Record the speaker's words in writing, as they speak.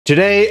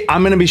Today,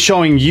 I'm going to be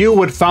showing you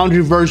what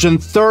Foundry version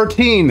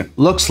 13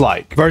 looks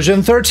like.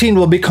 Version 13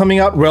 will be coming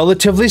out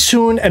relatively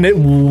soon, and it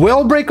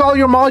will break all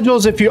your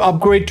modules if you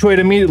upgrade to it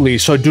immediately,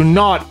 so do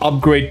not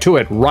upgrade to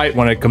it right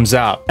when it comes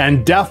out.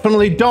 And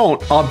definitely don't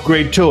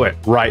upgrade to it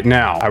right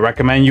now. I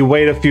recommend you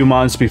wait a few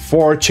months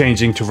before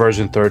changing to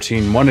version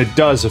 13 when it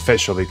does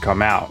officially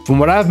come out. From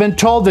what I've been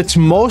told, it's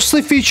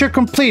mostly feature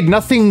complete.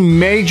 Nothing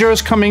major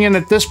is coming in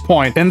at this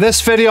point. In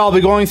this video, I'll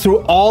be going through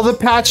all the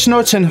patch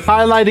notes and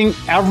highlighting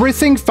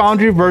everything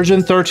Foundry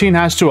version 13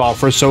 has to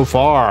offer so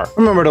far.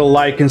 Remember to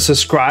like and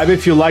subscribe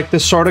if you like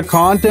this sort of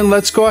content.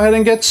 Let's go ahead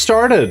and get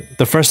started.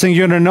 The first thing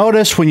you're going to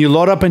notice when you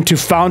load up into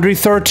Foundry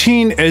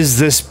 13 is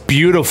this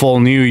beautiful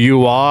new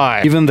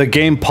UI. Even the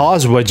game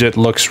pause widget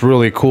looks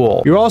really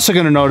cool. You're also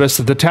going to notice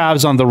that the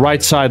tabs on the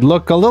right side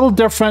look a little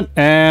different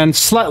and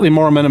slightly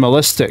more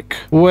minimalistic,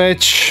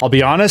 which, I'll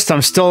be honest,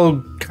 I'm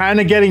still kind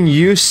of getting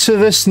used to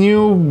this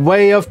new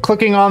way of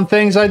clicking on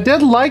things. I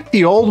did like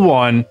the old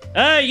one.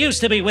 I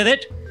used to be with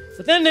it.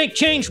 But then they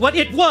changed what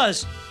it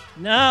was.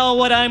 Now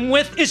what I'm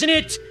with, isn't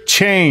it?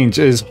 Change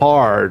is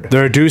hard.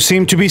 There do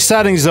seem to be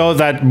settings though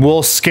that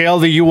will scale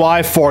the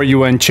UI for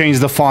you and change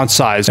the font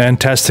size. And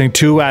Testing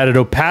 2 added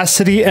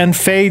opacity and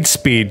fade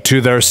speed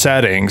to their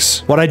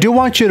settings. What I do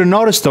want you to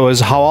notice though is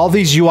how all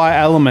these UI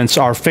elements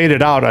are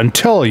faded out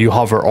until you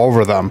hover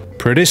over them.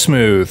 Pretty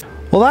smooth.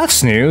 Well,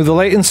 that's new. The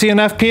latency and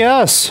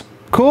FPS.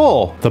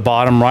 Cool. The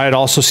bottom right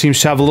also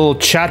seems to have a little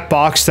chat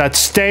box that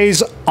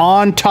stays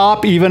on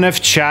top even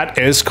if chat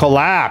is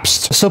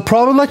collapsed. So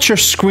probably let your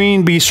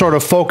screen be sort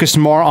of focused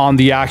more on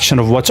the action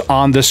of what's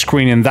on the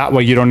screen, and that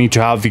way you don't need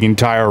to have the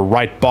entire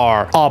right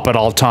bar up at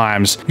all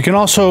times. You can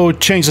also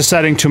change the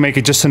setting to make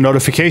it just a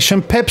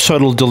notification pip, so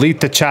it'll delete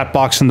the chat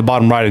box in the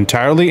bottom right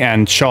entirely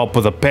and show up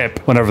with a pip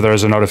whenever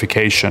there's a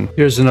notification.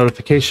 Here's the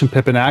notification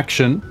pip in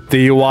action.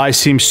 The UI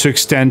seems to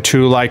extend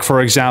to, like, for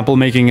example,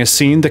 making a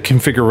scene. The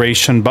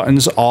configuration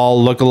buttons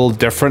all look a little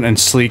different and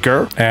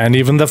sleeker, and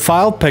even the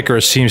file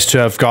picker seems to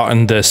have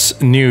gotten this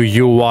new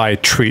UI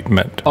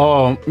treatment.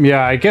 Oh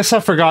yeah, I guess I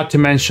forgot to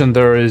mention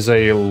there is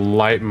a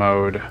light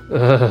mode.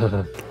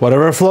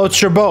 Whatever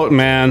floats your boat,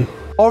 man.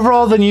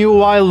 Overall, the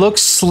new UI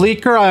looks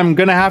sleeker. I'm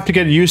gonna have to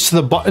get used to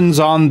the buttons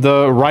on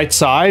the right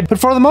side, but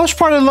for the most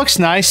part, it looks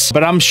nice.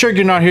 But I'm sure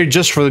you're not here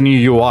just for the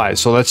new UI,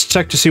 so let's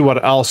check to see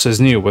what else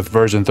is new with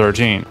version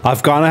 13.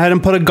 I've gone ahead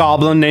and put a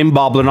goblin named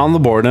Boblin on the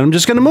board, and I'm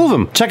just gonna move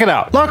him. Check it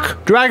out.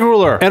 Look, drag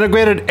ruler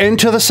integrated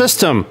into the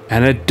system,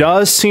 and it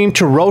does seem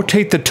to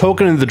rotate the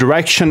token in the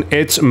direction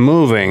it's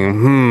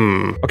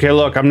moving. Okay,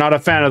 look, I'm not a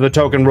fan of the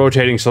token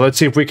rotating, so let's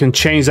see if we can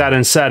change that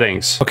in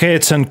settings. Okay,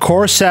 it's in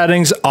core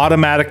settings,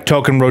 automatic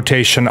token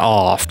rotation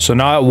off. So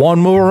now it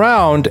won't move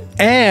around,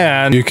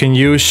 and you can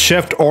use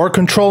shift or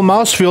control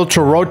mouse wheel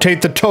to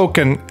rotate the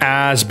token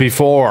as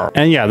before.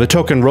 And yeah, the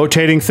token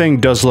rotating thing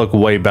does look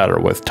way better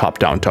with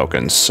top-down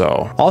tokens.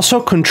 So also,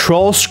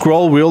 control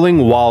scroll wheeling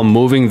while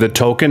moving the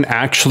token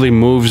actually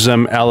moves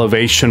them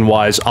elevation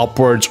wise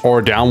upwards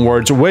or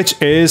downwards, which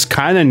is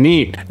kind of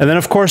neat. And then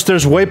of course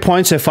there's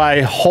waypoints. If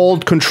I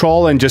hold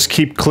control and just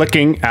keep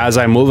clicking as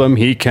I move him,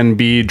 he can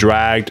be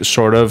dragged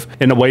sort of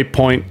in a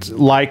waypoint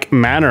like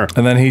manner,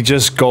 and then he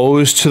just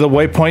goes to the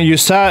waypoint you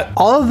set.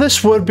 All of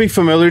this would be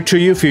familiar to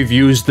you if you've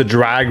used the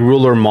drag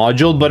ruler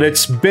module, but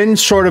it's been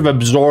sort of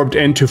absorbed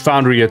into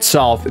Foundry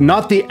itself.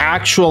 Not the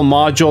actual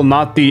module,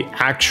 not the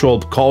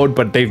actual code,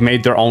 but they've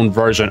made their own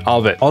version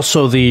of it.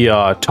 Also, the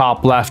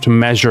top left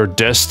measure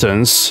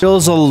distance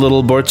feels a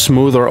little bit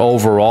smoother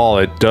overall.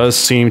 It does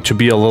seem to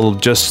be a little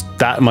just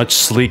that much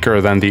sleeker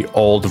than the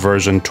old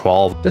version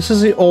 12. This is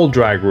the old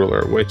drag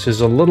ruler, which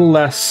is a little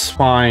less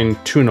fine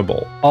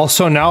tunable.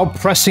 Also, now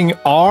pressing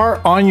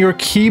R on your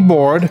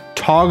keyboard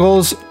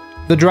toggles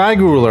the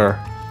drag ruler.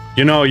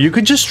 You know, you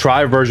could just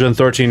try version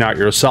 13 out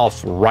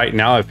yourself right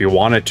now if you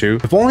wanted to.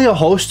 If only a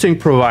hosting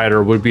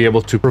provider would be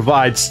able to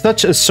provide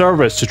such a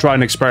service to try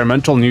an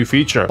experimental new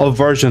feature of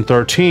version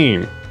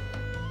 13.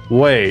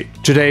 Wait,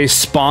 today's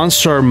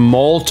sponsor,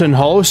 Molten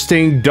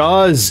Hosting,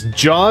 does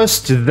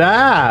just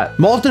that.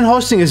 Molten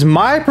Hosting is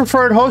my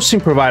preferred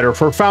hosting provider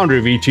for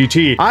Foundry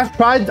VTT. I've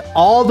tried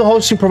all the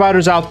hosting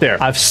providers out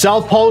there. I've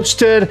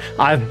self-hosted,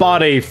 I've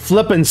bought a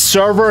flippin'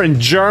 server in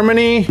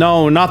Germany.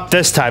 No, not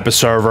this type of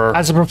server.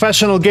 As a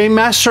professional game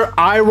master,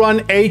 I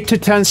run 8 to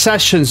 10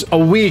 sessions a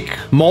week.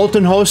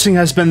 Molten Hosting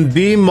has been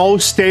the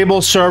most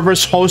stable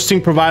service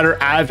hosting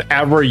provider I've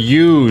ever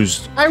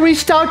used. I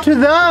reached out to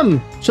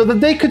them so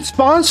that they could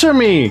sponsor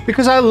me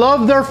because I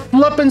love their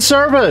flippin'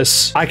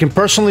 service. I can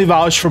personally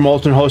vouch for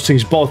Molten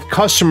Hosting's both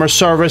customer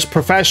service,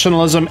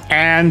 professionalism,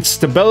 and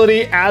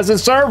stability as a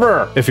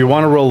server. If you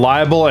want a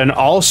reliable and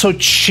also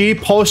cheap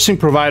hosting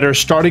provider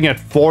starting at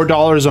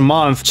 $4 a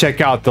month,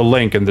 check out the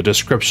link in the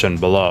description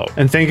below.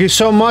 And thank you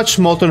so much,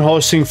 Molten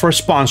Hosting, for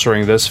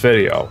sponsoring this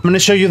video. I'm going to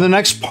show you the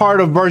next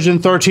part of version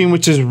 13,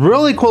 which is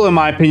really cool in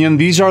my opinion.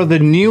 These are the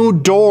new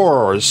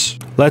doors.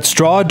 Let's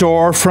draw a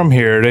door from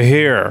here to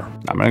here.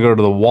 I'm going to go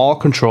to the wall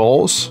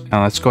controls,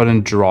 and let's go ahead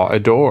and draw a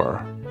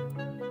door.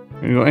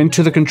 You go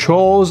into the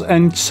controls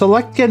and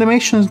select the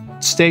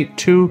animation state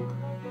to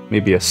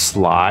maybe a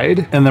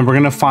slide. And then we're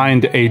gonna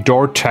find a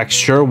door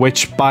texture,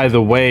 which by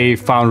the way,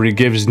 Foundry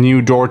gives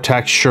new door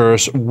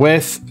textures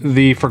with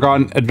the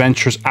Forgotten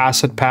Adventures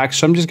asset pack.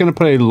 So I'm just gonna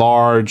put a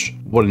large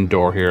wooden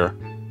door here.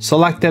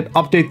 Select it,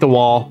 update the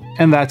wall,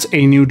 and that's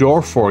a new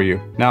door for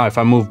you. Now, if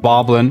I move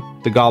Boblin,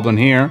 the goblin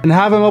here, and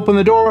have him open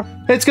the door,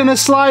 it's gonna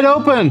slide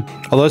open.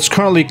 Although it's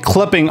currently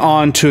clipping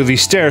onto the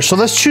stairs, so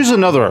let's choose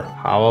another.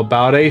 How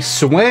about a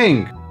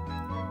swing?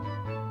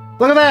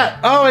 Look at that!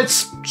 Oh,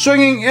 it's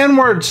swinging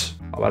inwards.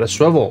 How about a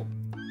swivel?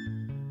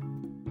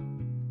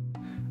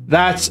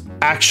 That's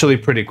actually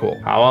pretty cool.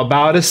 How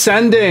about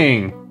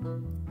ascending?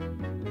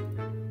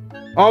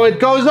 Oh, it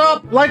goes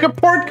up like a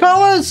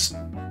portcullis!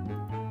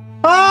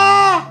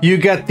 Ah! You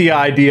get the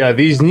idea.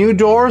 These new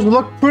doors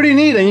look pretty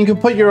neat, and you can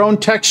put your own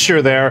texture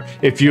there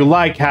if you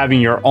like having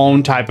your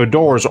own type of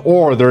doors,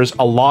 or there's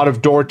a lot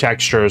of door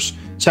textures.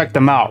 Check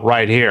them out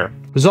right here.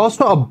 There's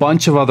also a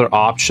bunch of other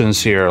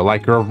options here,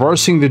 like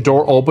reversing the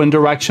door open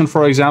direction,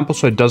 for example,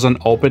 so it doesn't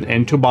open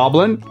into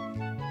Boblin.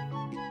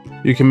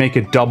 You can make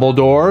it double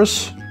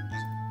doors.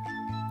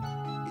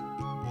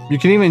 You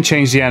can even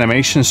change the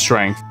animation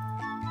strength.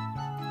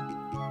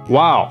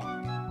 Wow.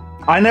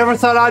 I never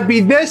thought I'd be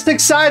this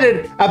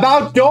excited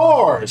about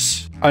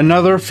doors!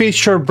 Another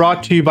feature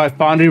brought to you by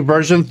Foundry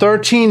version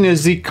 13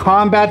 is the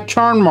combat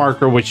turn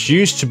marker, which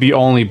used to be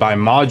only by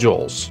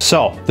modules.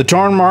 So, the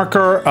turn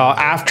marker,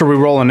 after we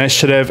roll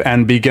initiative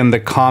and begin the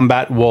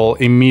combat, will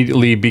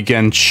immediately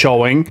begin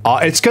showing.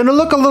 It's gonna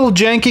look a little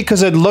janky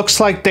because it looks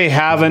like they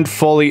haven't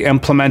fully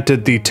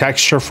implemented the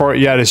texture for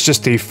it yet. It's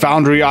just a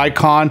Foundry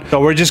icon.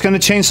 So we're just gonna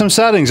change some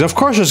settings. Of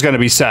course there's gonna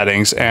be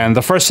settings, and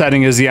the first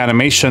setting is the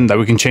animation that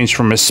we can change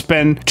from a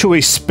spin to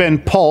a spin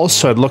pulse,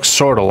 so it looks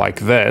sort of like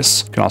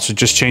this. You can also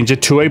just change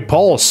it to a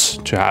pulse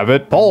to have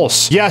it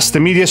pulse. Yes, the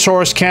media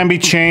source can be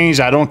changed.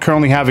 I don't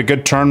currently have a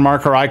good turn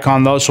marker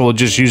icon though, so we'll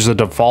just use the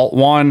default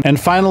one.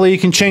 And finally, you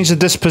can change the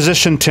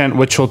disposition tint,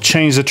 which will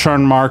change the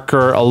turn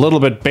marker a little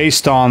bit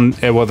based on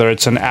whether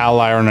it's an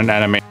ally or an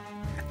enemy.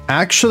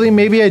 Actually,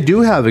 maybe I do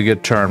have a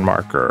good turn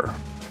marker.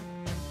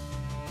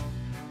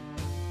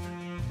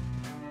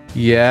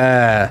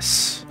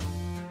 Yes.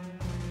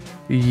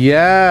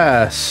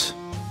 Yes.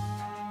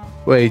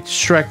 Wait,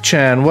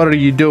 Shrek-chan, what are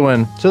you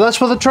doing? So that's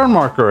what the turn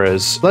marker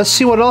is. Let's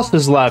see what else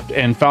is left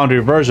in Foundry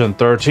version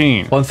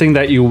 13. One thing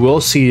that you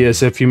will see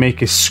is if you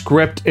make a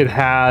script, it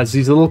has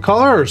these little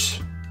colors.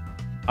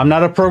 I'm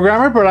not a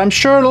programmer, but I'm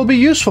sure it'll be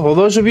useful for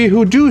those of you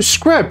who do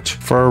script.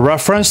 For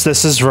reference,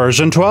 this is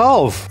version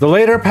 12. The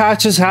later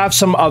patches have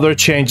some other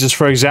changes.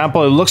 For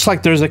example, it looks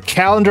like there's a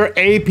calendar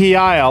API,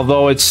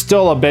 although it's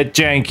still a bit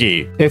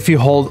janky. If you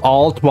hold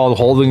Alt while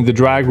holding the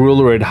drag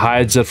ruler, it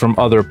hides it from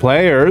other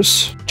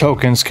players.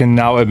 Tokens can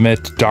now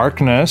emit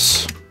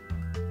darkness.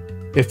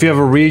 If you have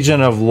a region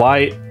of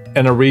light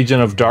and a region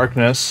of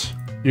darkness,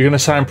 you can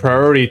assign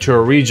priority to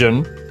a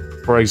region.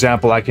 For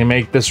example, I can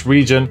make this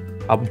region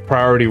a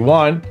priority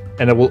 1,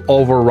 and it will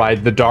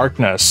override the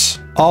darkness.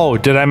 Oh,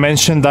 did I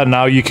mention that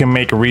now you can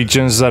make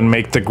regions that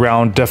make the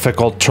ground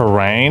difficult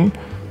terrain?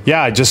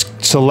 Yeah,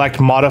 just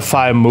select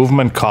modify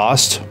movement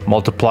cost,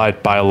 multiply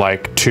it by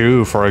like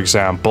 2, for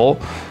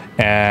example,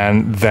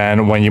 and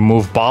then when you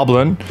move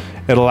Boblin,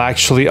 it'll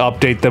actually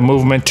update the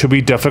movement to be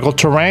difficult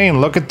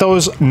terrain. Look at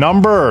those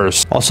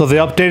numbers. Also, they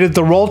updated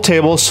the roll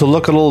tables to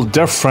look a little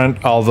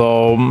different,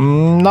 although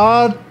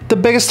not the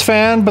biggest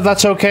fan, but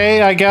that's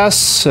okay, I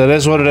guess. It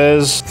is what it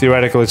is.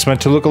 Theoretically, it's meant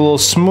to look a little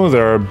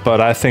smoother,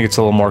 but I think it's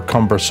a little more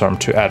cumbersome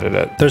to edit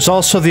it. There's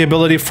also the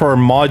ability for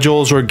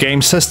modules or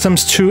game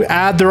systems to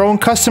add their own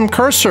custom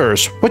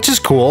cursors, which is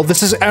cool.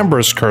 This is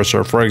Ember's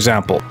cursor, for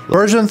example.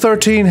 Version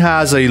 13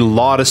 has a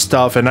lot of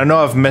stuff, and I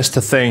know I've missed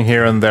a thing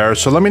here and there,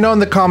 so let me know in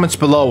the comments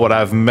below what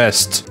I've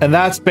missed. And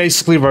that's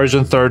basically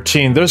version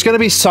 13. There's going to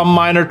be some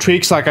minor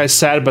tweaks, like I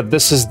said, but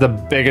this is the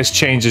biggest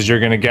changes you're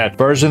going to get.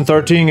 Version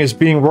 13 is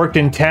being worked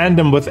in tandem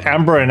with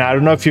Ember, and I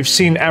don't know if you've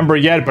seen Ember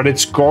yet, but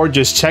it's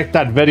gorgeous. Check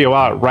that video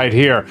out right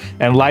here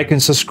and like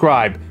and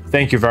subscribe.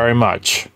 Thank you very much.